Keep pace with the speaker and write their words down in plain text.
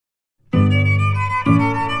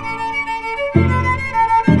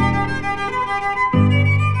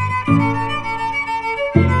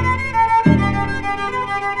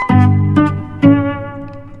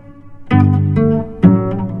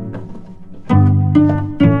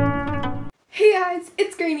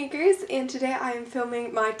and today I am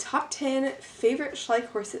filming my top 10 favorite Schleich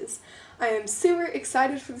horses. I am super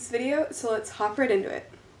excited for this video, so let's hop right into it.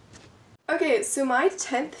 Okay, so my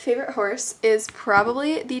 10th favorite horse is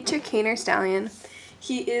probably the Chicaner Stallion.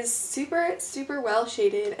 He is super well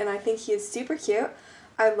shaded, and I think he is super cute.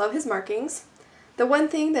 I love his markings. The one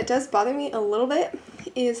thing that does bother me a little bit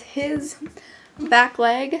is his back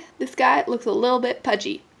leg. This guy looks a little bit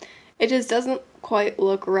pudgy. It just doesn't quite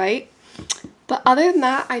look right. But other than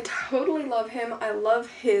that, I totally love him. I love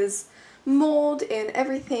his mold and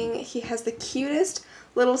everything. He has the cutest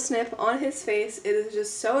little snip on his face. It is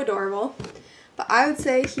just so adorable. But I would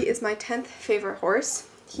say he is my 10th favorite horse.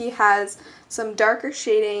 He has some darker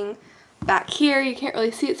shading back here. You can't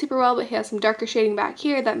really see it super well, but he has some darker shading back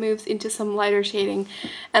here that moves into some lighter shading.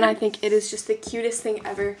 And I think it is just the cutest thing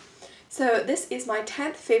ever. So this is my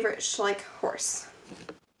 10th favorite Schleich horse.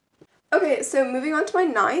 Okay, so moving on to my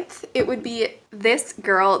 9th, it would be this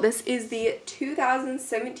girl. This is the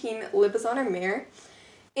 2017 Libizzaner mare,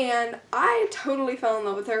 and I totally fell in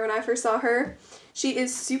love with her when I first saw her. She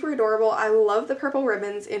is super adorable. I love the purple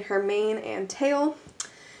ribbons in her mane and tail.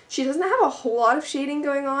 She doesn't have a whole lot of shading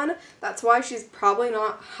going on. That's why she's probably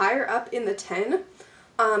not higher up in the 10,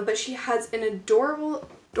 but she has an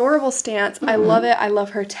adorable stance. I love it. I love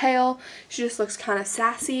her tail. She just looks kind of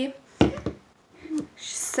sassy.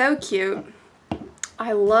 She's so cute.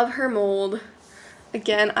 I love her mold.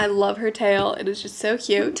 Again, I love her tail. It is just so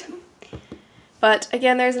cute. But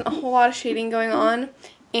again, there isn't a whole lot of shading going on.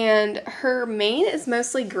 And her mane is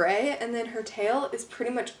mostly gray, and then her tail is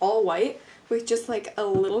pretty much all white with just like a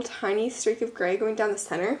little tiny streak of gray going down the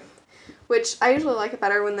center, which I usually like it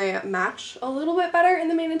better when they match a little bit better in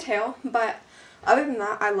the mane and tail. But other than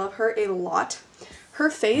that, I love her a lot. Her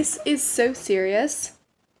face is so serious,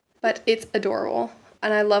 but it's adorable,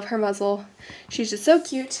 and I love her muzzle. She's just so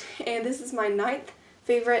cute, and this is my 9th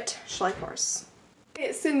favorite Schleich horse.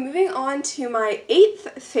 Okay, so moving on to my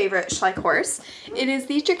 8th favorite Schleich horse, it is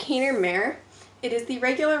the Chicaner mare. It is the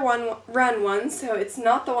regular run one, so it's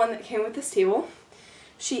not the one that came with the stable.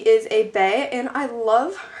 She is a bay, and I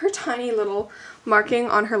love her tiny little marking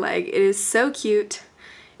on her leg. It is so cute.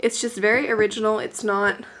 It's just very original. It's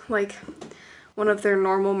not like one of their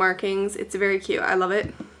normal markings. It's very cute. I love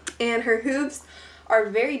it. And her hooves are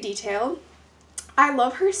very detailed. I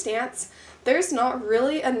love her stance. There's not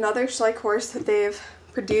really another Schleich horse that they've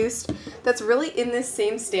produced that's really in this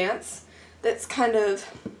same stance. That's kind of,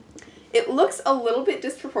 it looks a little bit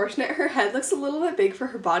disproportionate. Her head looks a little bit big for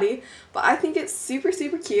her body, but I think it's super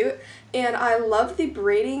cute. And I love the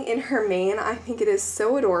braiding in her mane. I think it is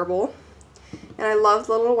so adorable. And I love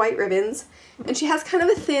the little white ribbons. And she has kind of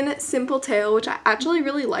a thin, simple tail, which I actually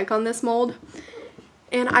really like on this mold.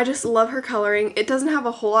 And I just love her coloring. It doesn't have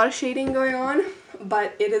a whole lot of shading going on,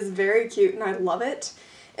 but it is very cute and I love it.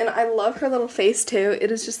 And I love her little face too.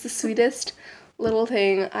 It is just the sweetest little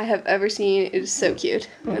thing I have ever seen. It is so cute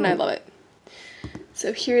and I love it.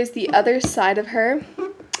 So here is the other side of her.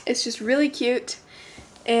 It's just really cute.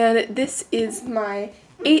 And this is my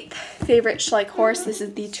 8th favorite Schleich horse. This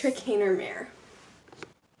is the Chicaner mare.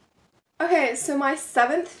 Okay, so my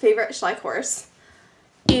 7th favorite Schleich horse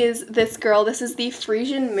is this girl. This is the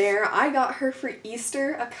Frisian mare. I got her for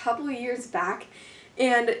Easter a couple of years back,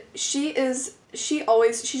 and she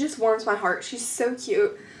just warms my heart. She's so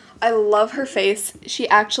cute. I love her face. She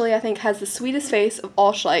actually, I think, has the sweetest face of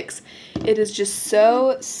all Schleichs. It is just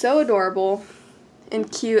so adorable and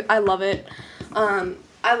cute. I love it.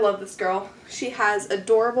 I love this girl. She has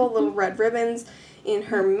adorable little red ribbons in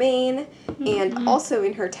her mane and also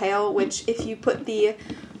in her tail, which if you put the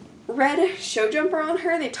red show jumper on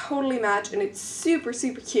her, they totally match, and it's super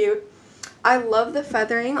cute. I love the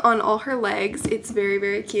feathering on all her legs. It's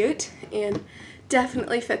very cute and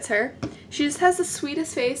definitely fits her. She just has the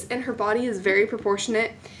sweetest face, and her body is very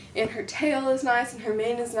proportionate, and her tail is nice and her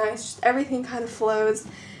mane is nice. Just everything kind of flows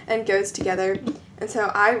and goes together, and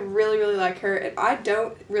so I really like her, and I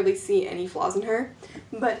don't really see any flaws in her,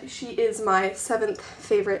 but she is my 7th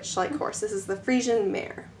favorite Schleich horse. This is the Frisian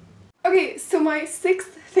mare. Okay, so my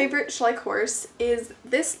 6th favorite Schleich horse is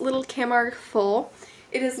this little Camargue foal.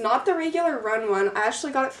 It is not the regular run one. I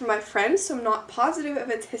actually got it from my friend, so I'm not positive of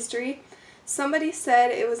its history. Somebody said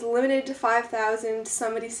it was limited to 5,000,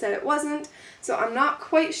 somebody said it wasn't, so I'm not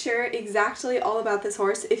quite sure exactly all about this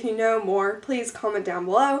horse. If you know more, please comment down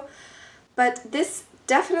below. But this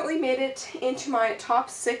definitely made it into my top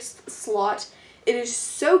 6th slot. It is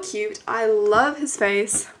so cute. I love his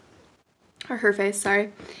face, or her face,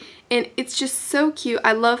 sorry. And it's just so cute.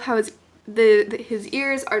 I love how his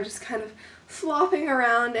ears are just kind of flopping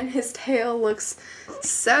around, and his tail looks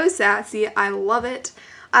so sassy. I love it.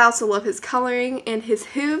 I also love his coloring, and his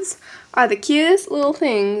hooves are the cutest little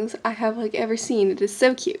things I have like ever seen. It is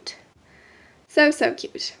so cute. So, so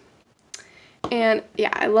cute. And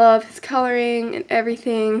yeah, I love his coloring and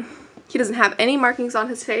everything. He doesn't have any markings on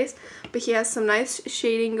his face, but he has some nice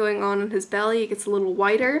shading going on his belly. It gets a little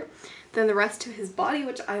whiter than the rest of his body,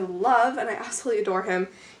 which I love, and I absolutely adore him.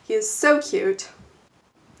 He is so cute.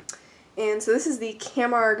 And so this is the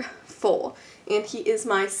Camargue foal, and he is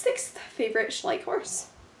my 6th favorite Schleich horse.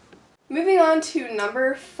 Moving on to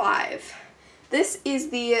number 5. This is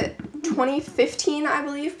the 2015, I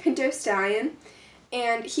believe, Pinto Stallion,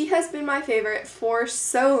 and he has been my favorite for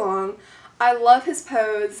so long. I love his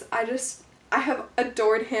pose. I have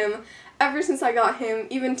adored him ever since I got him,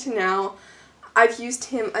 even to now. I've used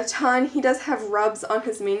him a ton. He does have rubs on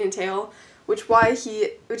his mane and tail, which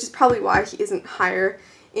is probably why he isn't higher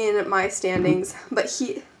in my standings, but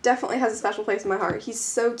he definitely has a special place in my heart. He's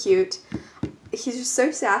so cute. He's just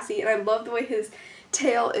so sassy, and I love the way his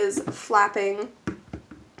tail is flapping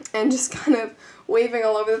and just kind of waving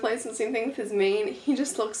all over the place, and same thing with his mane. He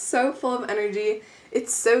just looks so full of energy.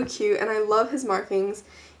 It's so cute, and I love his markings.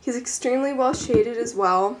 He's extremely well shaded as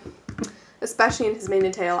well, especially in his mane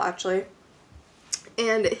and tail, actually.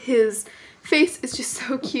 And his face is just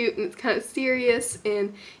so cute, and it's kind of serious,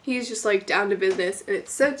 and he's just like down to business, and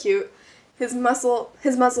it's so cute. His muzzle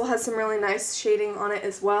has some really nice shading on it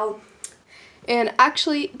as well. And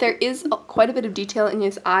actually, there is quite a bit of detail in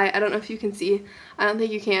his eye. I don't know if you can see. I don't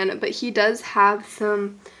think you can, but he does have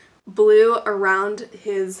some blue around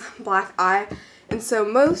his black eye. And so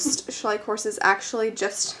most Schleich horses actually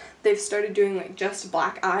they've started doing like just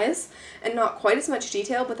black eyes and not quite as much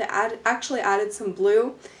detail, but they actually added some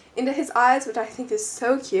blue into his eyes, which I think is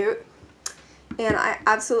so cute. And I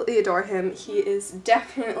absolutely adore him. He is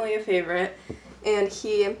definitely a favorite, and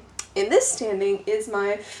he, in this standing, is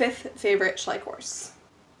my 5th favorite Schleich horse.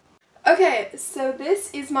 Okay, so this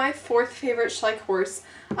is my 4th favorite Schleich horse.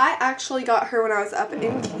 I actually got her when I was up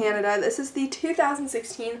in Canada. This is the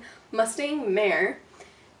 2016 Mustang Mare,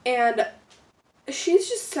 and she's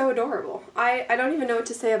just so adorable. I don't even know what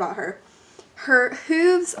to say about her. Her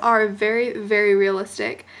hooves are very, very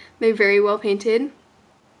realistic. They're very well painted.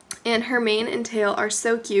 And her mane and tail are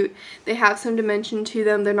so cute. They have some dimension to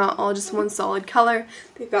them. They're not all just one solid color.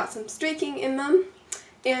 They've got some streaking in them.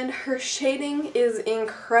 And her shading is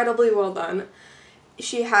incredibly well done.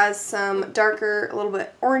 She has some darker, a little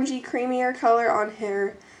bit orangey, creamier color on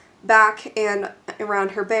her back, and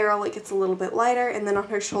around her barrel it gets a little bit lighter, and then on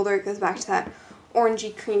her shoulder it goes back to that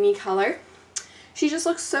orangey, creamy color. She just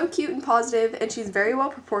looks so cute and positive, and she's very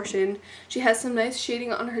well proportioned. She has some nice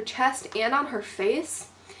shading on her chest and on her face.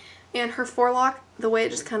 And her forelock, the way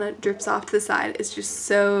it just kind of drips off to the side, is just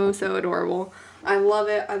so, so adorable. I love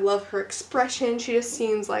it. I love her expression. She just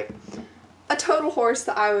seems like a total horse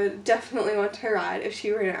that I would definitely want to ride if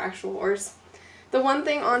she were an actual horse. The one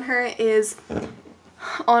thing on her is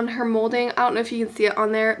on her molding. I don't know if you can see it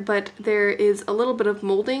on there, but there is a little bit of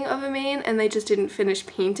molding of a mane, and they just didn't finish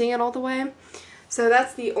painting it all the way. So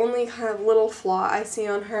that's the only kind of little flaw I see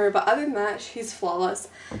on her, but other than that, she's flawless,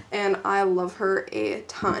 and I love her a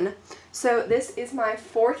ton. So this is my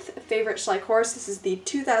 4th favorite Schleich horse. This is the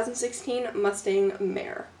 2016 Mustang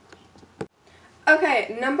Mare.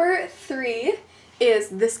 Okay, number 3 is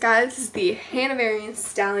this guy. This is the Hanoverian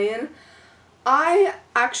Stallion. I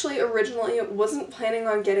actually originally wasn't planning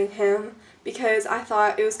on getting him because I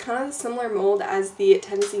thought it was kind of a similar mold as the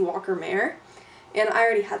Tennessee Walker Mare. And I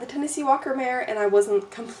already had the Tennessee Walker Mare, and I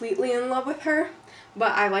wasn't completely in love with her,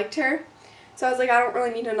 but I liked her. So I was like, I don't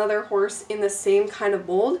really need another horse in the same kind of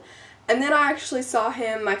mold. And then I actually saw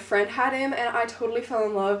him, my friend had him, and I totally fell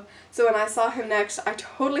in love. So when I saw him next, I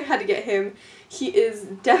totally had to get him. He is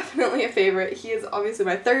definitely a favorite. He is obviously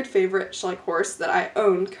my 3rd favorite Schleich horse that I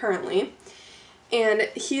own currently. And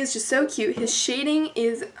he is just so cute. His shading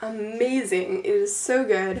is amazing. It is so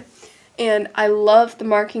good. And I love the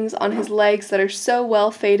markings on his legs that are so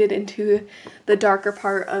well faded into the darker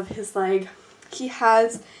part of his leg. He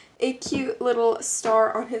has a cute little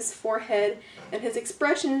star on his forehead, and his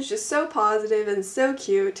expression is just so positive and so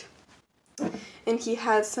cute. And he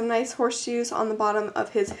has some nice horseshoes on the bottom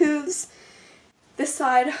of his hooves. This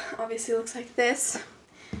side obviously looks like this.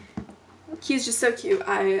 He's just so cute.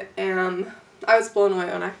 I was blown away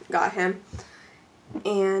when I got him.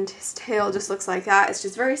 And his tail just looks like that. It's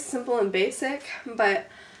just very simple and basic, but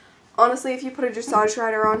honestly, if you put a dressage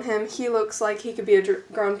rider on him, he looks like he could be a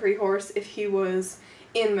Grand Prix horse if he was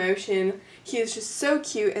in motion. He is just so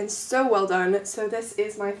cute and so well done. So this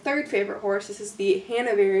is my 3rd favorite horse. This is the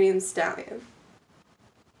Hanoverian Stallion.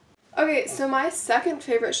 Okay, so my second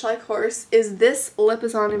favorite Schleich horse is this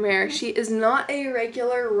Lipizzaner mare. She is not a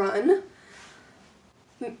regular run.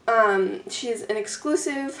 She's an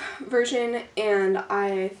exclusive version, and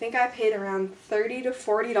I think I paid around $30 to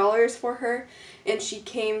 $40 for her, and she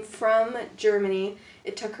came from Germany.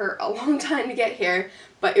 It took her a long time to get here,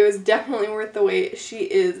 but it was definitely worth the wait. She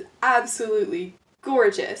is absolutely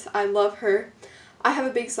gorgeous. I love her. I have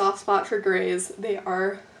a big soft spot for grays. They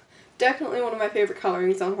are definitely one of my favorite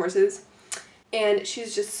colorings on horses, and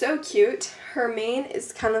she's just so cute. Her mane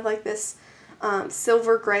is kind of like this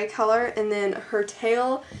silver gray color, and then her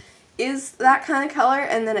tail is that kind of color,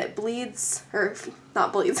 and then it bleeds, or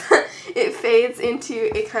not bleeds, it fades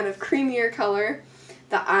into a kind of creamier color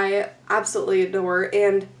that I absolutely adore.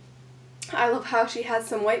 And I love how she has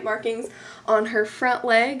some white markings on her front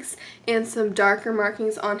legs and some darker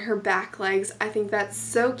markings on her back legs. I think that's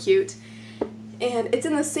so cute. And it's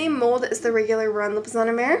in the same mold as the regular run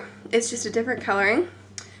Lipizzaner mare. It's just a different coloring.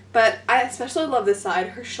 But I especially love this side.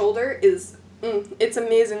 Her shoulder is, it's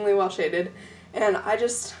amazingly well shaded. And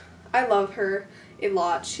I love her a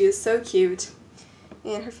lot. She is so cute.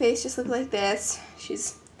 And her face just looks like this.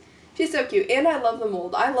 She's so cute. And I love the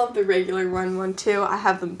mold. I love the regular run one too. I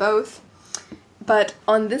have them both. But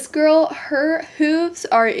on this girl, her hooves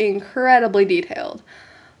are incredibly detailed.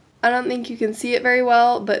 I don't think you can see it very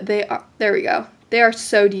well, but they are, there we go. They are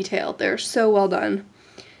so detailed. They're so well done.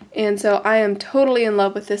 And so I am totally in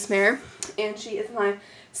love with this mare, and she is my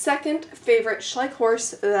second favorite Schleich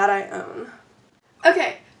horse that I own.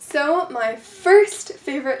 Okay, so my first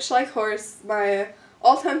favorite Schleich horse, my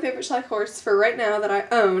all-time favorite Schleich horse for right now that I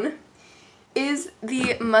own, is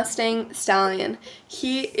the Mustang Stallion.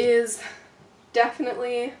 He's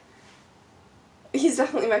definitely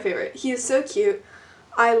my favorite. He is so cute.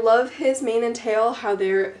 I love his mane and tail, how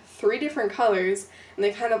they're 3 different colors, and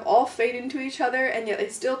they kind of all fade into each other, and yet they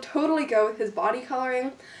still totally go with his body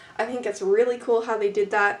coloring. I think it's really cool how they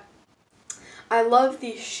did that. I love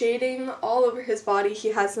the shading all over his body. He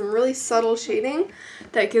has some really subtle shading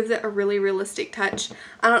that gives it a really realistic touch.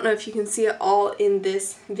 I don't know if you can see it all in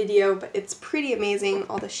this video, but it's pretty amazing,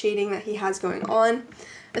 all the shading that he has going on,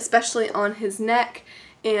 especially on his neck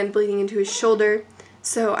and bleeding into his shoulder.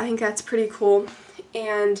 So I think that's pretty cool.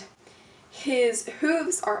 And his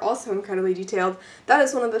hooves are also incredibly detailed. That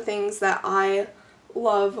is one of the things that I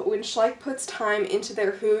love when Schleich puts time into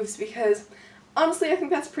their hooves, because honestly I think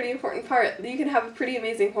that's a pretty important part. You can have a pretty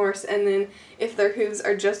amazing horse, and then if their hooves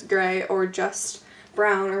are just gray or just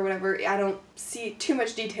brown or whatever, I don't see too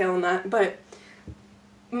much detail in that. But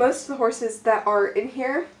most of the horses that are in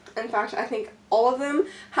here, in fact I think all of them,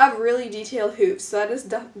 have really detailed hooves. So that is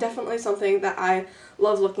definitely something that I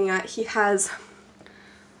love looking at. He has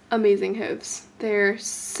amazing hooves. They're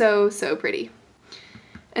so, so pretty.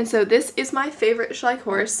 And so this is my favorite Schleich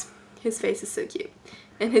horse. His face is so cute.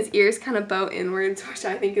 And his ears kind of bow inwards, which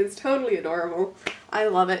I think is totally adorable. I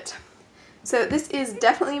love it. So this is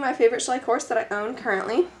definitely my favorite Schleich horse that I own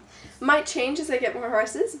currently. Might change as I get more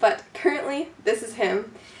horses, but currently this is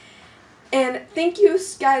him. And thank you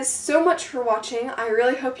guys so much for watching. I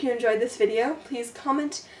really hope you enjoyed this video. Please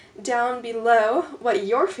comment down below what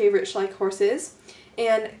your favorite Schleich horse is,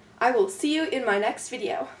 and I will see you in my next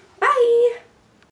video. Bye!